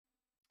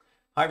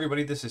Hi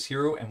everybody, this is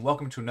Hero and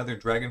welcome to another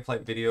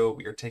Dragonflight video.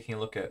 We are taking a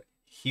look at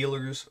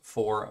healers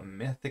for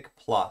Mythic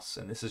Plus,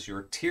 and this is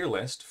your tier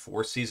list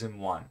for Season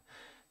 1.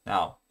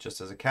 Now,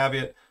 just as a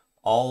caveat,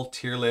 all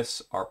tier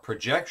lists are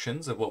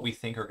projections of what we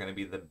think are going to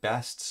be the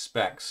best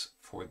specs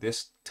for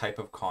this type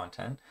of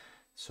content.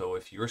 So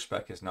if your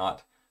spec is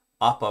not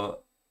up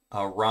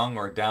a rung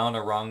or down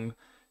a rung,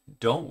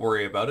 don't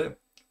worry about it.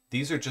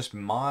 These are just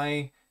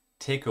my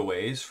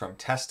takeaways from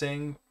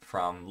testing,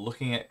 from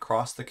looking at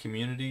across the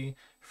community,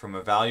 from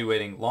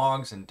evaluating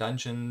logs and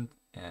dungeon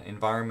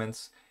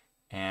environments,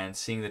 and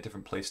seeing the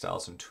different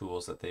playstyles and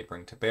tools that they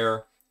bring to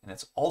bear. And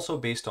it's also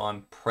based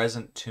on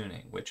present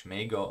tuning, which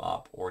may go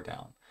up or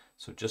down.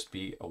 So just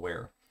be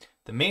aware.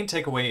 The main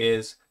takeaway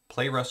is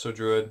play Resto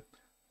Druid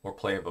or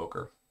play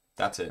Evoker.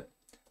 That's it.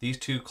 These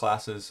two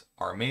classes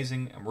are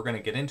amazing, and we're going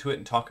to get into it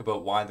and talk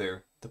about why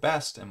they're the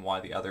best and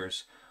why the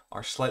others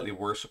are slightly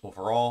worse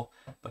overall.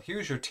 But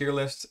here's your tier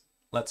list.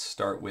 Let's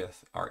start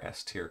with our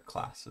S tier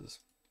classes.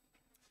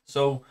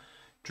 So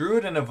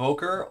Druid and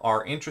Evoker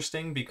are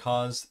interesting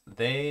because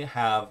they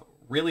have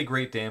really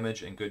great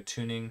damage and good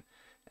tuning,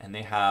 and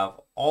they have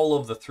all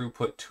of the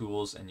throughput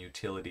tools and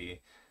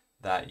utility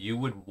that you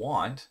would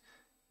want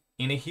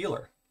in a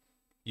healer.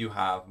 You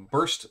have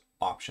burst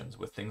options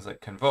with things like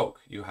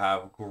Convoke. You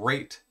have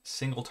great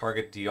single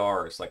target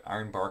DRs like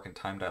Iron Bark and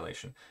Time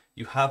Dilation.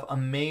 You have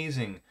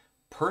amazing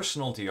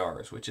personal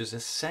DRs, which is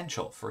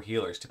essential for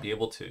healers to be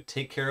able to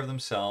take care of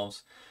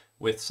themselves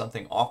with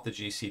something off the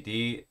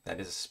GCD that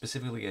is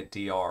specifically a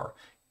DR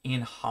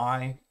in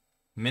high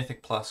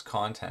Mythic Plus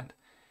content.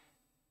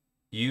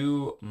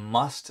 You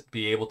must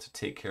be able to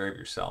take care of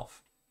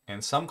yourself.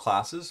 And some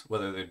classes,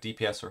 whether they're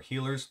DPS or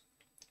healers,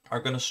 are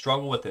going to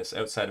struggle with this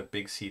outside of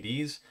big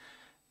CDs,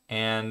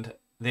 and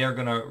they are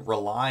going to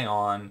rely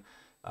on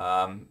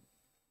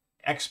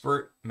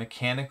expert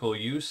mechanical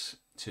use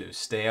to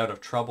stay out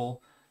of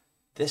trouble.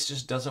 This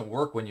just doesn't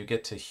work when you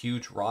get to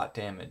huge rot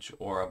damage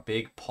or a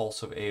big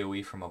pulse of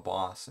AoE from a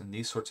boss and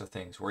these sorts of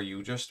things where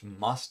you just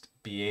must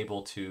be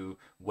able to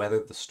weather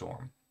the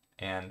storm.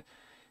 And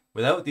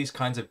without these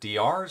kinds of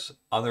DRs,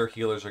 other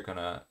healers are going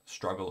to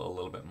struggle a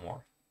little bit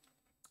more.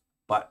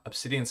 But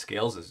Obsidian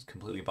Scales is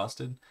completely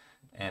busted,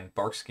 and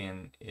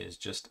Barkskin is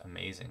just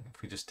amazing.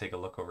 If we just take a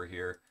look over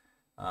here,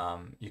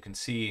 you can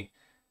see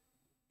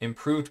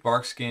improved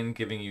Barkskin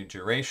giving you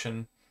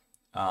duration.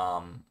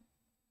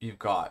 You've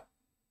got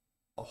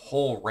a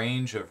whole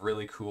range of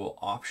really cool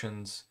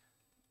options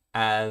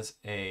as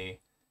a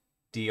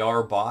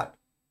DR bot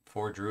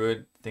for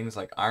Druid. Things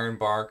like Iron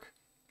Bark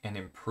and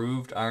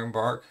improved Iron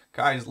Bark.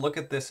 Guys, look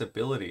at this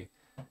ability.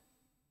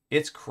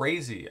 It's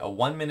crazy. A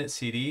 1 minute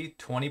CD,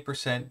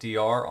 20%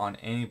 DR on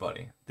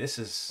anybody. This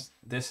is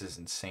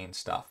insane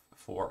stuff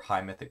for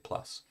high Mythic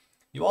Plus.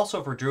 You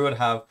also for Druid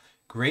have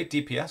great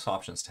DPS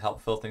options to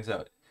help fill things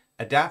out.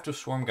 Adaptive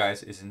Swarm,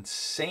 guys, is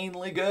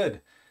insanely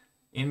good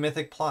in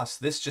Mythic Plus.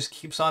 This just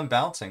keeps on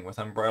bouncing with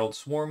Unbridled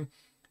Swarm.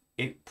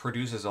 It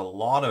produces a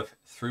lot of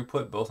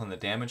throughput both on the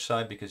damage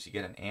side because you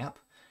get an amp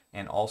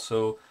and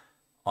also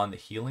on the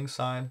healing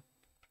side.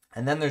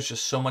 And then there's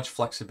just so much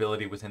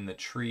flexibility within the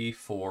tree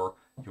for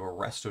your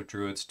Resto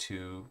Druids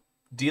to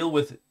deal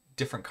with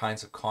different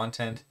kinds of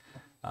content.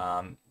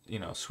 You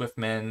know,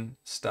 Swiftmen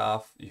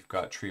stuff. You've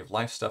got Tree of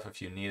Life stuff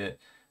if you need it.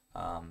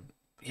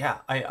 Yeah,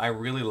 I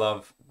really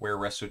love where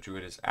Resto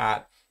Druid is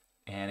at,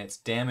 and its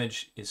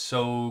damage is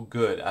so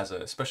good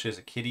especially as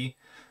a kitty.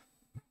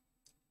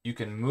 You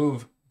can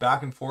move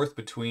back and forth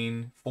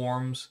between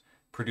forms,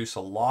 produce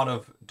a lot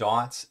of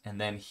dots,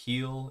 and then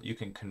heal. You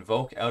can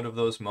Convoke out of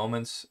those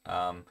moments.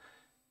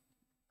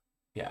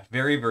 Yeah,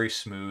 very, very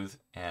smooth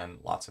and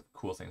lots of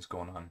cool things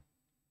going on.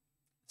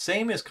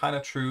 Same is kind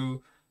of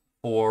true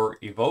for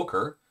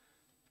Evoker.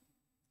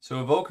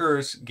 So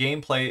Evoker's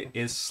gameplay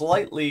is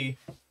slightly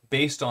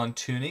based on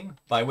tuning,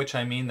 by which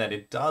I mean that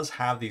it does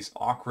have these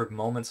awkward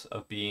moments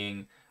of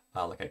being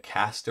like a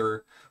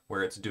caster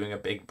where it's doing a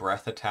big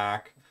breath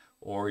attack,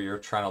 or you're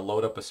trying to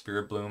load up a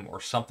Spirit Bloom or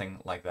something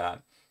like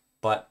that.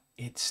 But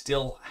it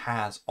still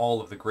has all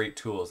of the great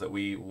tools that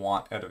we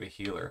want out of a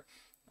healer.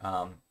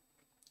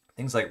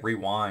 Things like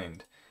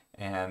Rewind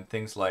and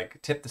things like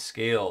Tip the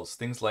Scales,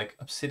 things like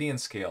Obsidian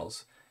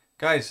Scales.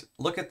 Guys,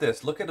 look at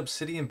this. Look at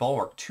Obsidian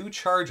Bulwark. 2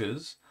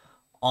 charges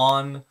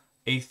on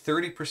a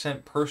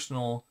 30%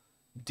 personal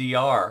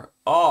DR.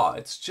 Oh,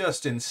 it's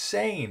just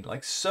insane.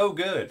 Like, so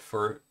good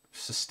for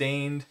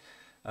sustained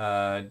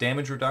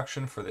damage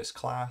reduction for this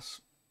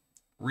class.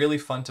 Really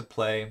fun to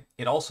play.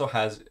 It also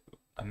has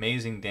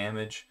amazing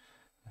damage.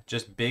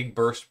 Just big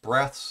burst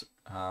breaths.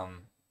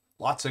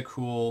 Lots of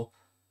cool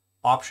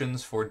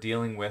options for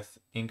dealing with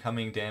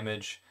incoming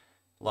damage.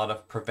 A lot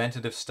of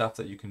preventative stuff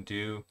that you can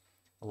do.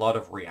 A lot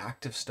of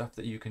reactive stuff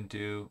that you can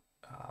do.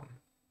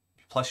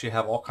 Plus you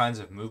have all kinds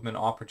of movement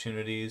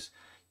opportunities.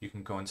 You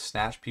can go and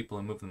snatch people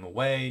and move them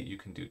away. You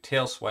can do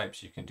tail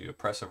swipes. You can do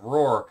oppressive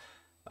roar.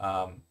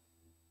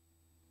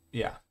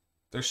 Yeah,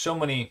 there's so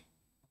many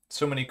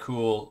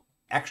cool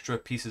extra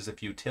pieces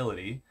of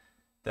utility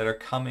that are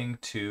coming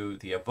to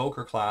the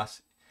Evoker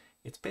class.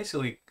 It's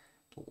basically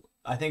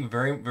I think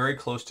very, very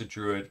close to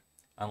Druid,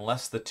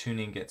 unless the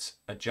tuning gets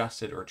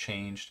adjusted or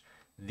changed.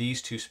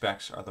 These two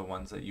specs are the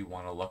ones that you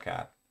want to look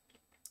at.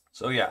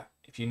 So yeah,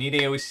 if you need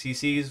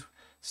AOCCs,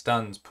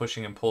 stuns,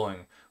 pushing and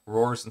pulling,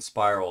 roars and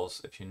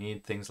spirals, if you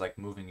need things like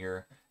moving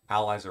your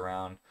allies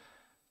around,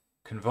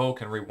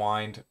 convoke and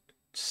rewind,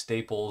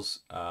 staples,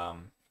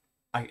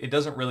 it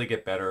doesn't really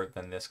get better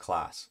than this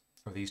class,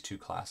 or these two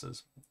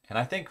classes. And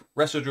I think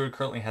Resto Druid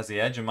currently has the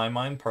edge in my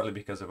mind, partly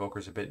because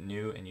Evoker's a bit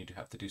new and you do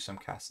have to do some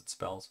casted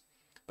spells.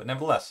 But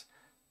nevertheless,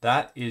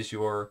 that is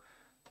your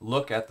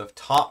look at the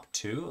top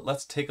two.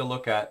 Let's take a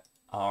look at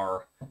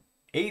our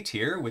A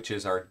tier, which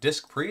is our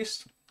Disc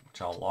Priest,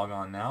 which I'll log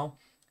on now,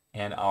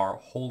 and our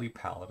Holy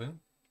Paladin.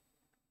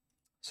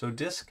 So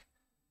Disc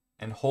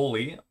and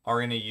Holy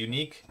are in a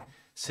unique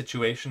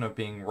situation of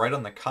being right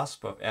on the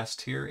cusp of S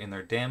tier in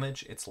their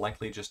damage. It's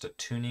likely just a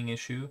tuning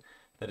issue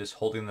that is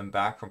holding them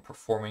back from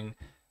performing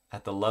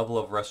at the level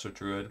of Resto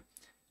Druid.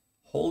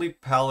 Holy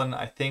Paladin,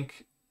 I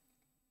think,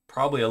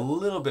 probably a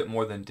little bit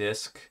more than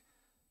Disc,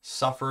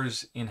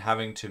 suffers in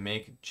having to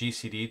make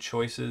GCD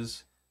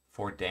choices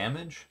for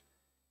damage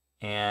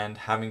and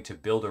having to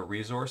build a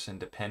resource and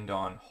depend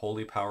on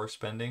holy power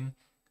spending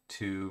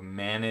to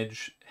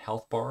manage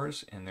health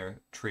bars in their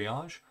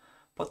triage.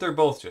 But they're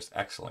both just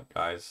excellent,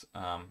 guys.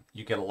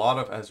 You get a lot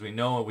of, as we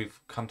know,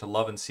 we've come to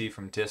love and see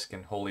from Disc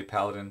and Holy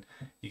Paladin,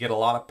 you get a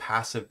lot of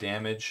passive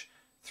damage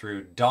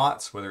through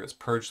dots, whether it's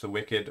Purge the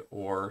Wicked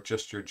or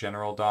just your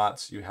general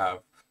dots. You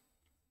have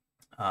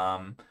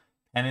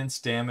penance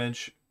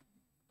damage,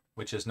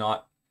 which is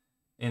not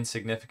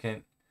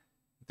insignificant.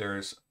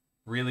 There's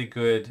really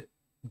good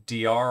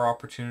DR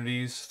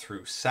opportunities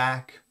through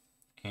sack,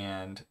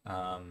 and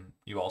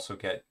you also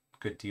get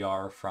good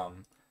DR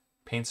from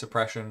pain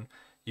suppression.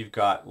 You've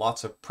got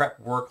lots of prep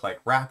work like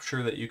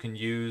Rapture that you can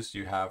use.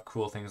 You have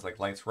cool things like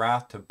Light's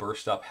Wrath to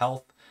burst up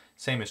health.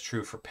 Same is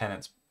true for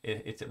Penance.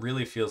 It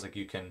really feels like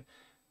you can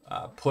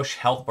push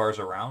health bars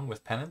around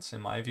with Penance,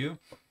 in my view.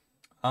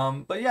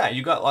 But yeah,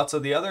 you got lots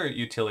of the other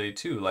utility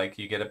too, like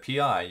you get a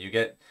PI, you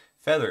get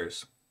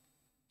feathers.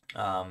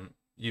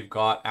 You've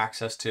got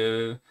access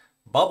to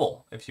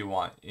bubble if you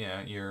want, you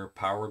know, your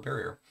power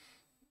barrier.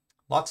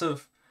 Lots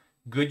of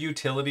good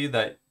utility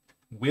that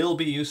will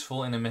be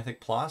useful in a Mythic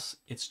Plus.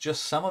 It's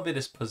just some of it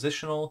is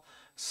positional,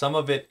 some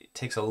of it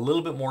takes a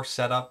little bit more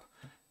setup,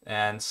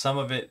 and some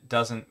of it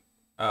doesn't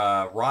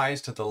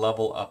rise to the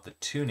level of the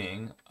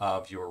tuning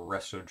of your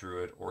Resto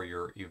Druid or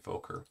your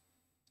Evoker.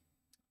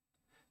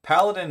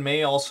 Paladin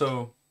may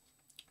also,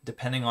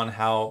 depending on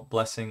how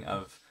Blessing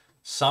of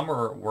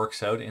Summer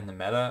works out in the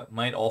meta,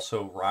 might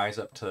also rise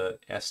up to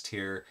S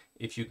tier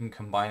if you can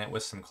combine it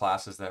with some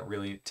classes that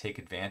really take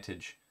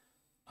advantage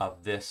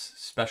of this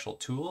special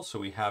tool. So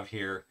we have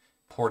here,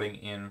 porting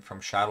in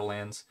from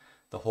Shadowlands,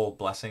 the whole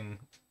Blessing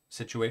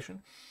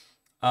situation.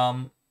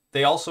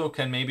 They also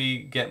can maybe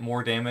get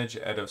more damage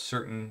out of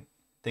certain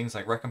things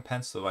like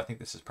Recompense, so I think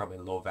this is probably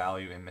low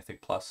value in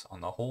Mythic Plus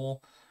on the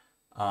whole.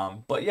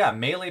 But yeah,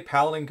 melee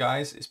Paladin,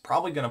 guys, is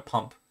probably going to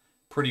pump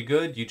pretty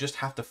good. You just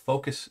have to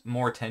focus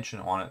more attention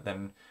on it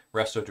than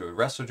Resto Druid.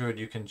 Resto Druid,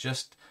 you can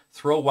just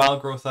throw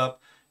Wild Growth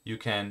up. You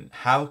can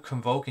have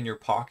Convoke in your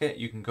pocket.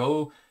 You can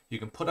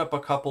put up a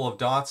couple of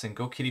dots and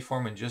go kitty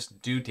form and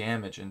just do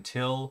damage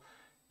until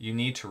you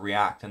need to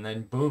react. And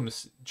then boom,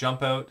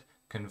 jump out,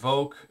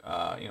 Convoke,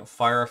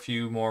 fire a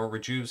few more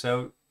Rejuves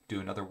out, do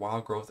another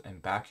Wild Growth,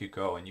 and back you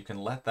go. And you can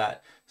let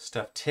that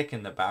stuff tick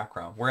in the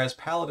background. Whereas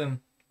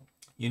Paladin,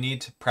 you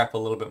need to prep a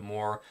little bit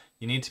more.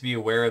 You need to be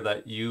aware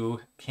that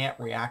you can't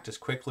react as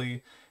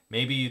quickly.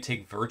 Maybe you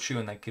take Virtue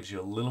and that gives you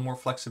a little more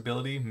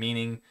flexibility,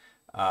 meaning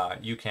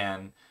you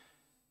can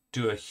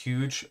do a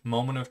huge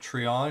moment of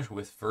triage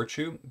with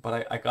Virtue.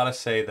 But I gotta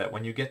say that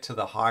when you get to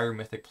the higher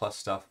Mythic Plus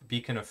stuff,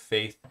 Beacon of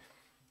Faith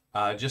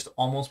just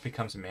almost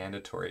becomes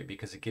mandatory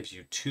because it gives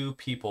you two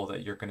people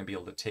that you're going to be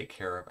able to take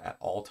care of at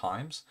all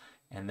times.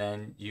 And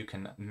then you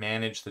can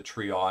manage the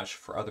triage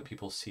for other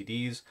people's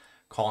CDs,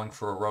 calling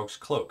for a Rogue's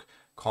Cloak,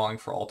 calling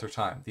for Alter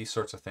Time, these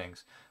sorts of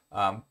things.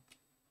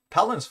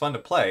 Paladin's fun to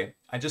play.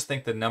 I just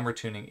think the number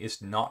tuning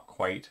is not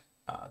quite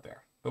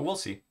there. But we'll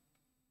see.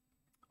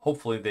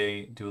 Hopefully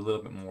they do a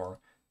little bit more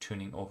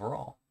tuning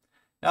overall.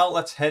 Now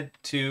let's head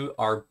to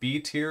our B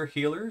tier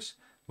healers,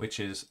 which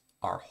is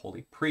our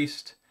Holy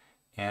Priest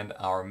and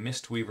our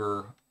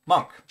Mistweaver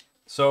Monk.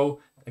 So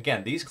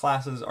again, these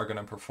classes are going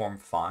to perform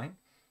fine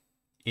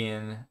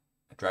in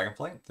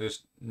Dragonflight.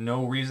 There's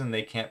no reason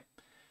they can't,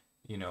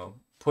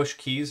 push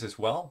keys as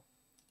well.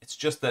 It's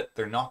just that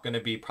they're not going to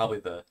be probably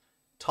the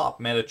top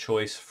meta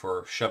choice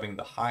for shoving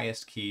the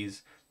highest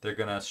keys. They're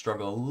going to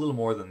struggle a little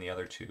more than the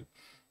other two.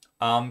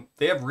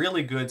 They have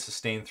really good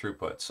sustained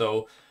throughput.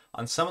 So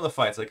on some of the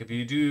fights, like if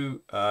you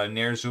do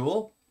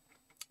Ner'zhul,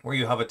 where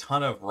you have a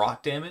ton of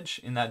rot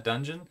damage in that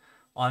dungeon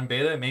on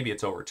beta, maybe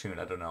it's overtuned,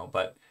 I don't know,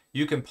 but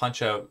you can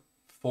punch out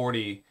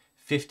 40,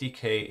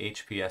 50k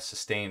HPS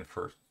sustained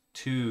for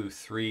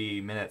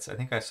 2-3 minutes. I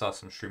think I saw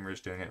some streamers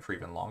doing it for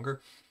even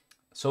longer.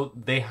 So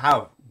they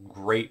have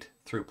great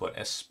throughput,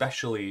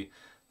 especially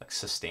like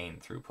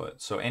sustained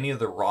throughput. So any of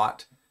the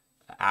rot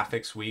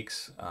affix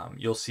weeks,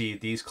 you'll see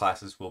these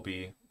classes will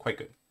be quite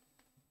good.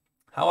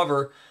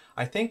 However,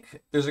 I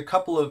think there's a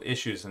couple of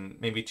issues in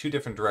maybe two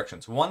different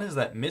directions. One is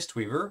that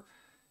Mistweaver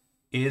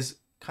is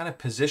kind of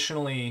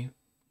positionally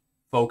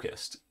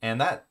focused, and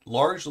that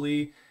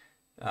largely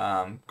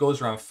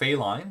goes around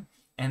Feline,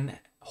 and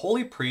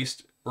Holy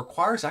Priest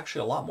requires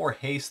actually a lot more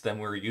haste than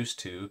we're used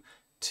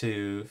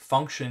to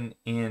function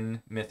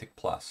in Mythic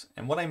Plus.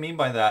 And what I mean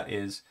by that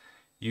is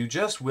you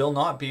just will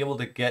not be able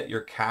to get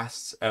your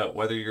casts out,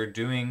 whether you're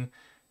doing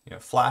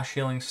flash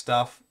healing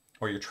stuff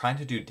or you're trying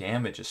to do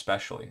damage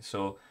especially.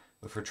 So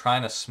if we're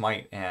trying to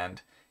smite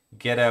and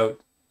get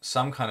out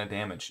some kind of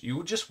damage,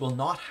 you just will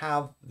not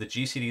have the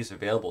GCDs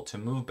available to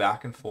move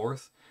back and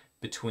forth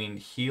between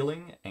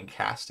healing and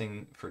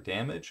casting for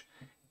damage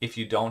if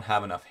you don't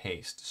have enough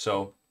haste.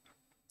 So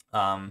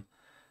other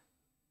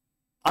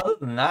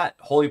than that,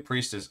 Holy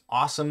Priest is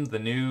awesome. The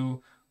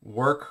new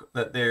work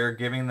that they're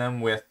giving them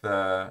with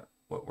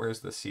where's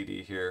the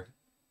CD here?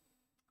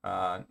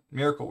 Not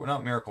Miracle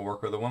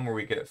Worker, the one where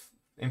we get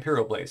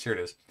Imperial Blaze. Here it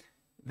is.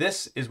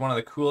 This is one of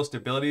the coolest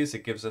abilities.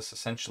 It gives us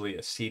essentially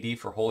a CD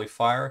for Holy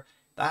Fire.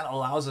 That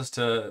allows us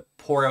to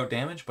pour out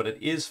damage, but it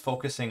is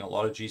focusing a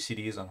lot of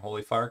GCDs on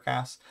Holy Fire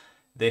casts.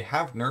 They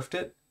have nerfed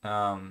it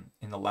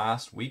in the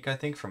last week, I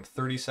think, from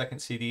 30-second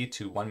CD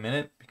to 1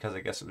 minute, because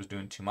I guess it was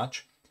doing too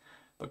much.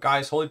 But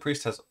guys, Holy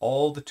Priest has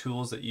all the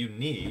tools that you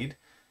need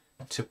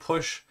to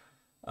push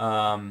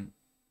HPS.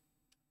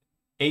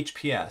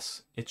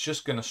 It's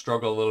just going to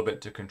struggle a little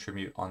bit to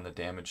contribute on the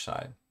damage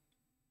side.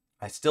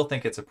 I still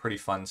think it's a pretty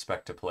fun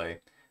spec to play.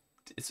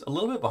 It's a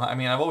little bit behind. I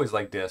mean, I've always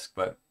liked Disc,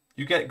 but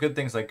you get good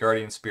things like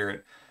Guardian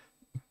Spirit.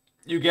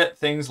 You get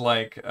things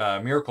like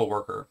Miracle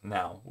Worker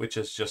now, which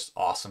is just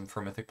awesome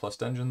for Mythic Plus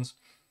dungeons.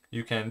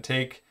 You can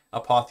take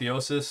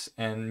Apotheosis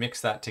and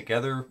mix that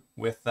together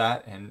with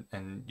that,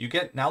 and you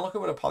get, now look at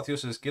what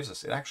Apotheosis gives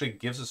us. It actually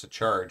gives us a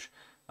charge,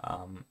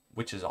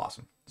 which is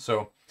awesome.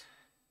 So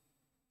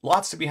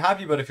lots to be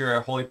happy about if you're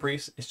a Holy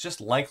Priest. It's just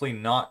likely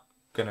not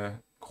gonna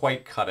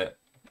quite cut it.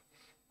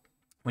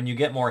 When you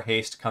get more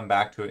haste, come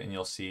back to it and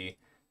you'll see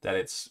that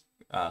it's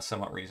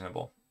somewhat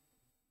reasonable.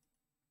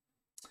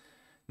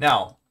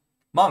 Now,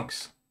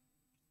 monks.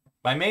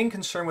 My main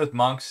concern with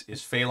monks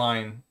is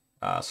Feline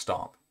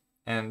Stomp.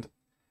 And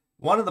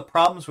one of the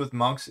problems with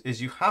monks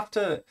is you have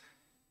to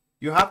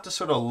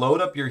sort of load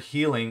up your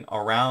healing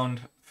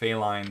around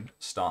Feline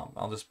Stomp.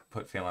 I'll just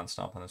put Feline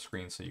Stomp on the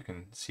screen so you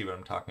can see what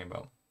I'm talking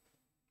about.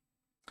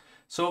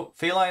 So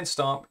Feline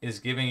Stomp is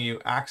giving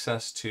you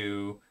access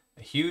to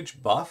a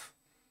huge buff.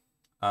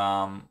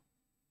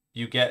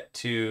 You get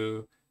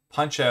to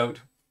punch out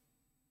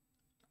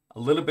a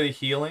little bit of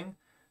healing,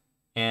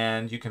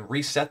 and you can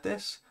reset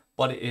this,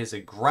 but it is a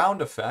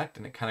ground effect,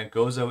 and it kind of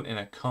goes out in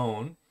a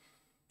cone.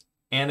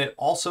 And it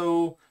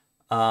also,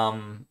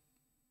 is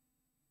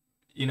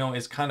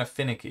kind of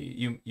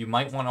finicky. You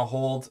might want to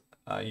hold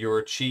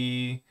your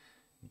Chi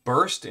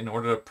Burst in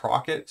order to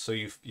proc it. So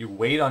you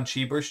wait on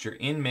Chi Burst. You're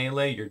in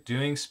melee. You're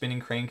doing Spinning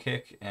Crane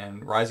Kick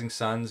and Rising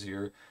Suns.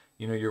 You're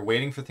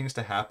waiting for things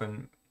to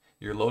happen.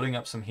 You're loading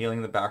up some healing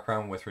in the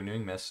background with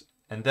Renewing Mist,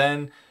 and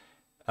then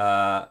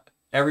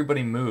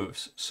everybody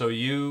moves. So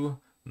you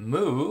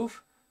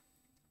move.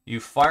 You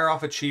fire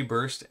off a Chi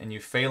Burst and you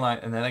Feline,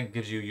 and then it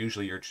gives you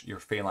usually your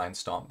Feline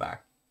Stomp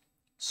back.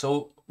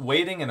 So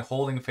waiting and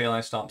holding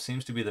Feline Stomp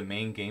seems to be the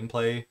main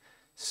gameplay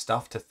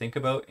stuff to think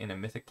about in a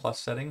Mythic Plus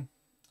setting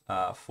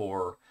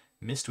for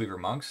Mistweaver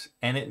monks,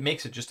 and it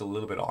makes it just a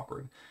little bit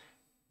awkward.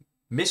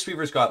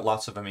 Mistweaver's got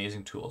lots of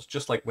amazing tools,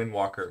 just like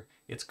Windwalker.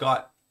 It's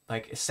got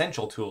like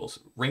essential tools.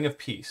 Ring of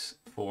Peace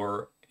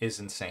is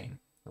insane,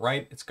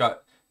 right? It's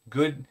got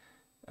good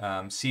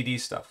CD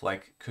stuff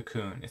like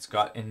Cocoon. It's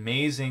got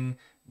amazing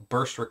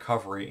burst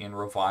recovery in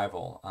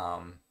Revival,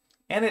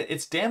 and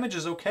its damage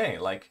is okay.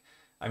 Like,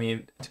 I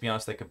mean, to be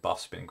honest, they could buff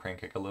Spinning Crane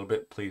Kick a little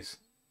bit. Please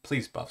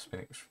buff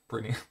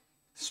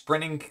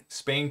Sprinting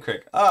Spain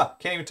Kick.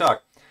 Can't even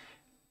talk.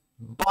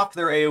 Buff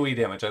their AoE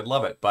damage. I'd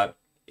love it, but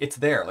it's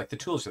there. Like, the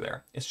tools are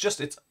there.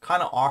 It's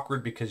kind of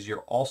awkward because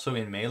you're also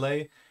in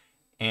melee,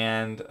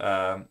 and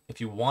if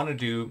you want to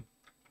do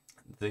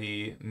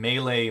the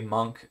melee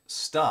monk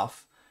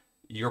stuff,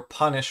 you're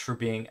punished for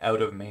being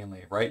out of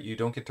melee, right? You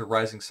don't get to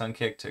Rising Sun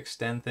Kick to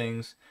extend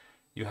things.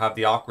 You have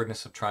the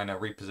awkwardness of trying to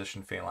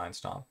reposition Feline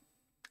Stomp.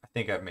 I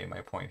think I've made my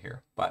point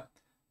here, but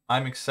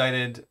I'm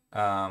excited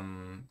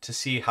to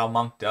see how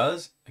Monk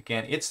does.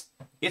 Again, its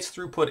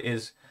throughput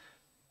is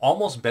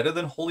almost better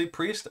than Holy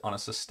Priest on a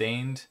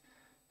sustained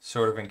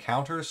sort of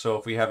encounter. So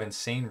if we have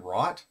Insane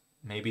Rot,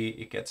 maybe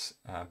it gets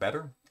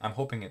better. I'm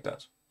hoping it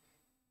does.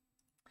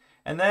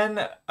 And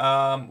then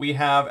we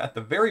have at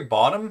the very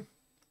bottom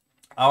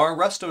our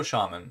Resto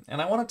Shaman.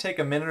 And I want to take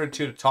a minute or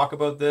two to talk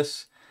about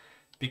this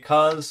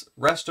because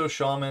Resto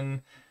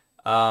Shaman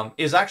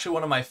is actually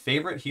one of my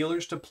favorite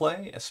healers to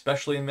play,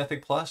 especially in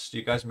Mythic Plus. Do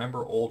you guys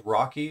remember old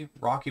Rocky?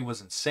 Rocky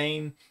was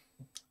insane.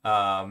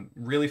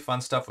 Really fun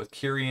stuff with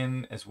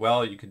Kyrian as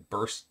well. You could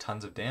burst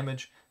tons of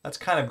damage. That's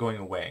kind of going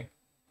away.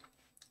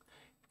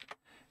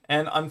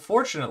 And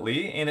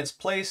unfortunately, in its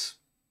place,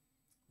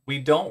 we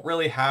don't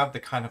really have the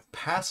kind of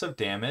passive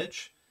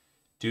damage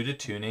due to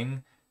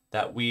tuning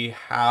that we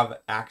have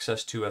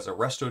access to as a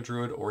Resto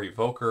Druid or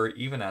Evoker,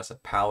 even as a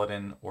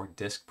Paladin or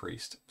Disc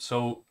Priest.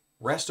 So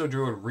Resto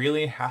Druid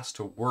really has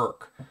to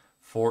work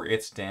for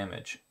its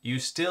damage. You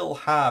still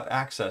have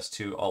access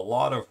to a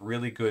lot of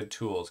really good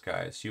tools,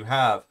 guys. You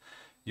have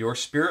your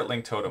Spirit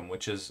Link Totem,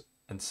 which is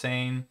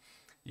insane.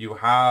 You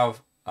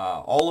have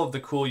all of the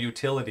cool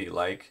utility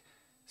like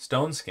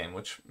Stone Skin,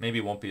 which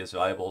maybe won't be as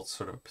valuable, it's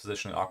sort of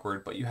positionally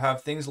awkward, but you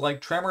have things like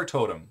Tremor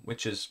Totem,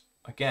 which is,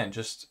 again,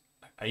 just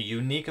a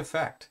unique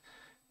effect.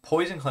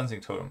 Poison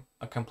Cleansing Totem,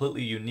 a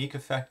completely unique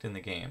effect in the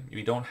game.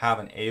 You don't have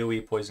an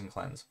AoE Poison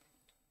Cleanse.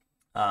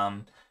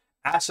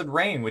 Acid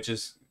Rain, which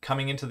is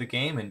coming into the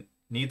game and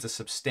needs a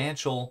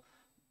substantial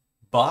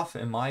buff,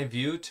 in my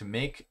view, to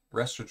make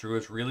Resto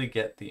Druids really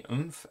get the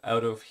oomph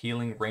out of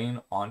healing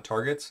rain on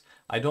targets.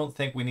 I don't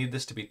think we need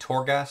this to be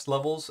Torghast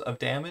levels of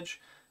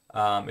damage.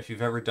 If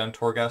you've ever done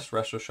Torghast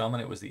Resto Shaman,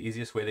 it was the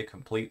easiest way to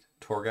complete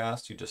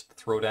Torghast. You just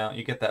throw down,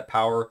 you get that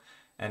power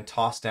and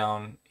toss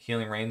down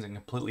healing rains and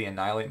completely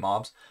annihilate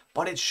mobs.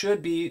 But it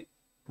should be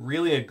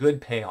really a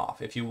good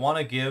payoff. If you want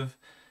to give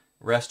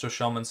Resto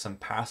Shaman some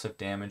passive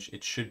damage,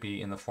 it should be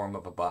in the form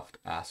of a buffed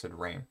Acid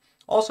Rain.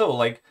 Also,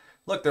 like,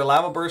 look, their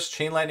Lava Burst,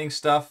 Chain Lightning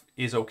stuff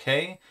is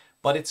okay,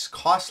 but it's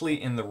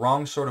costly in the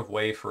wrong sort of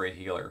way for a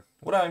healer.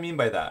 What do I mean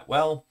by that?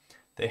 Well,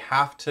 they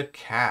have to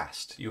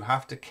cast. You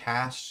have to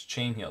cast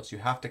Chain Heals. You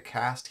have to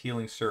cast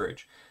Healing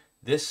Surge.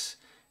 This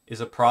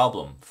is a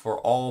problem for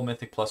all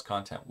Mythic Plus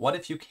content. What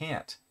if you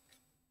can't?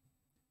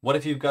 What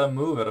if you've got to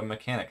move out of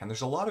mechanic? And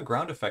there's a lot of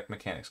ground effect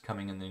mechanics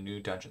coming in the new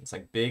dungeons,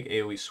 like big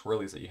AoE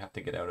swirlies that you have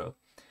to get out of.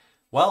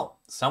 Well,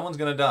 someone's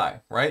going to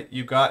die, right?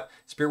 You've got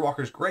Spirit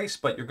Walker's Grace,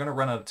 but you're going to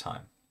run out of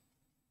time.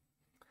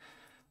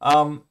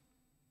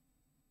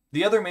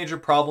 The other major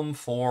problem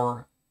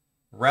for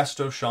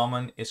Resto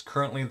Shaman is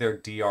currently their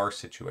DR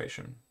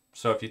situation.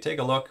 So if you take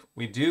a look,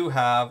 we do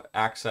have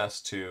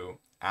access to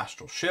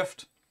Astral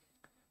Shift,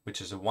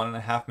 which is a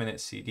 1.5 minute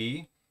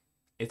CD.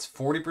 It's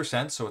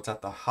 40%, so it's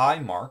at the high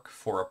mark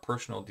for a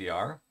personal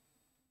DR.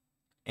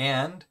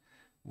 And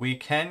we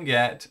can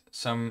get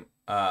some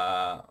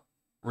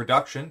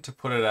reduction to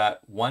put it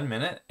at 1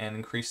 minute and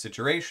increase the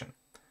duration.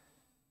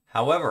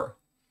 However,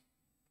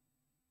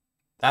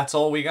 that's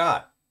all we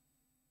got.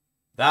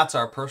 That's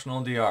our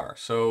personal DR.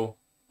 So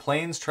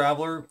Plains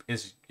Traveler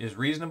is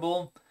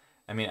reasonable.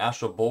 I mean,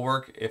 Astral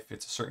Bulwark, if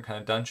it's a certain kind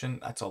of dungeon,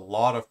 that's a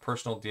lot of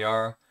personal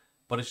DR.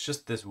 But it's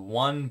just this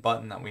one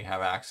button that we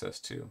have access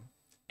to.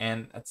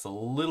 And that's a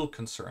little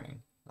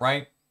concerning,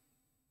 right?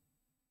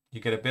 You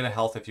get a bit of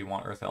health if you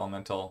want Earth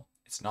Elemental.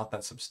 It's not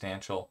that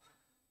substantial.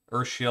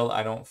 Earth Shield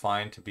I don't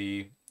find to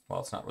be, well,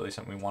 it's not really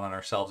something we want on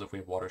ourselves if we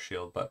have Water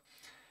Shield. But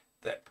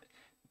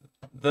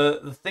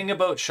the thing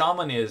about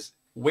Shaman is,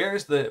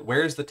 where's the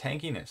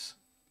tankiness?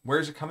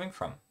 Where's it coming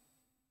from?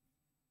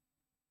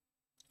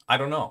 I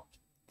don't know.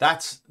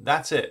 That's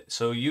it.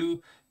 So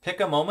you pick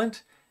a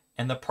moment,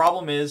 and the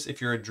problem is,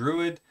 if you're a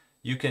Druid,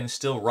 you can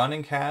still run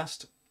and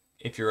cast.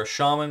 If you're a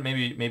Shaman,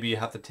 maybe you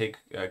have to take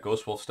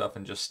Ghost Wolf stuff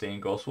and just stay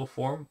in Ghost Wolf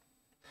form.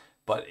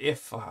 But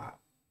if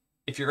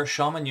you're a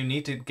Shaman, you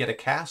need to get a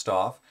cast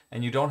off,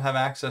 and you don't have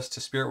access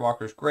to Spirit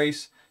Walker's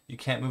Grace. You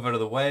can't move out of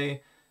the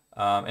way,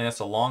 and it's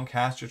a long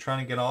cast you're trying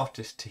to get off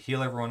to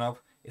heal everyone up.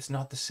 It's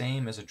not the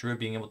same as a Druid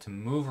being able to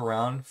move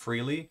around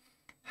freely,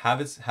 have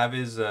his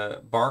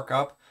bark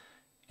up,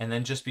 and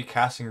then just be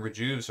casting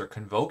Rejuves or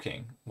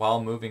Convoking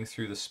while moving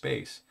through the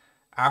space.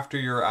 After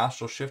your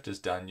Astral Shift is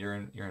done, you're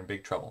in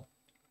big trouble.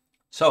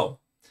 So,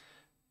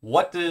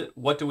 what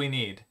do we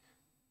need?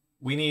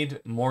 We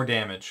need more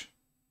damage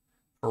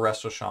for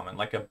Resto Shaman,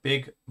 like a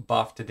big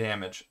buff to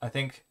damage. I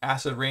think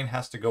Acid Rain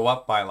has to go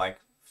up by like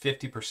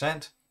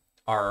 50%.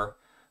 Our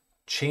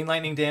Chain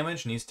Lightning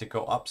damage needs to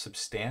go up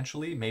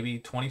substantially, maybe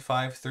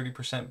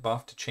 25-30%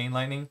 buff to Chain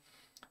Lightning.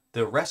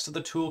 The rest of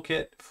the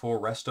toolkit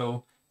for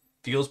Resto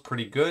feels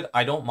pretty good.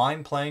 I don't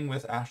mind playing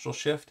with Astral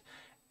Shift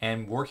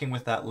and working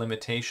with that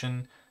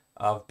limitation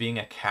of being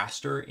a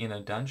caster in a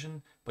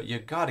dungeon, but you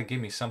gotta give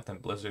me something,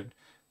 Blizzard.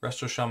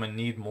 Resto Shaman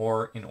need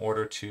more in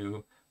order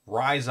to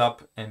rise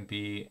up and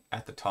be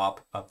at the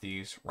top of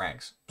these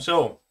ranks.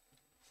 So,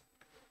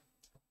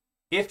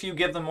 if you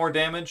give them more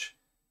damage,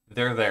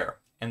 they're there.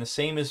 And the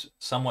same is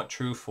somewhat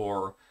true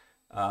for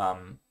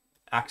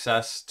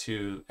access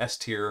to S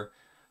tier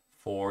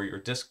for your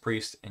Disc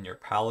Priest and your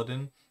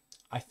Paladin.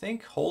 I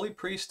think Holy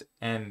Priest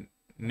and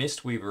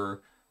Mistweaver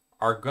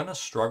are gonna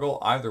struggle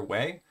either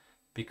way,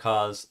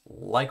 because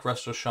like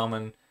Resto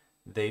Shaman,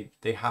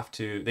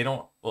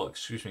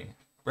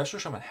 Resto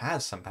Shaman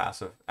has some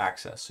passive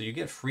access, so you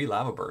get free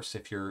Lava Bursts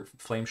if you're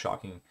Flame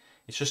Shocking.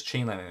 It's just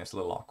Chain Lightning that's a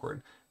little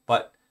awkward.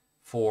 But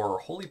for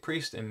Holy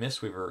Priest and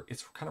Mistweaver,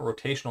 it's kind of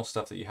rotational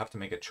stuff that you have to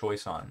make a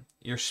choice on.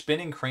 Your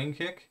Spinning Crane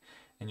Kick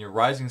and your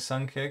Rising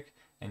Sun Kick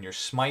and your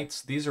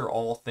Smites, these are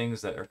all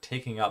things that are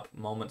taking up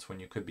moments when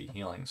you could be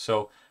healing.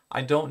 So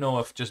I don't know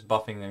if just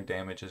buffing their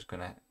damage is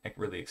going to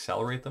really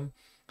accelerate them.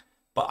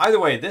 But either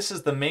way, this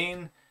is the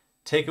main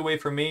takeaway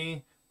for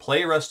me.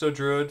 Play Resto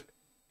Druid.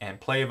 and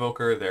Play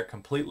Evoker. They're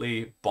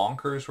completely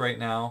bonkers right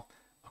now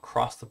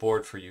across the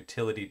board for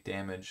utility,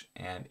 damage,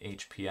 and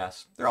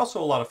HPS. They're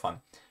also a lot of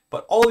fun.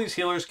 But all these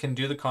healers can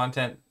do the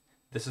content.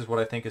 This is what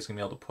I think is going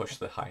to be able to push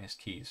the highest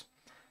keys.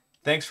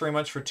 Thanks very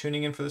much for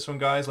tuning in for this one,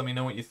 guys. Let me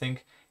know what you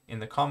think in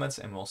the comments,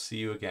 and we'll see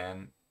you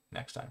again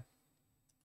next time.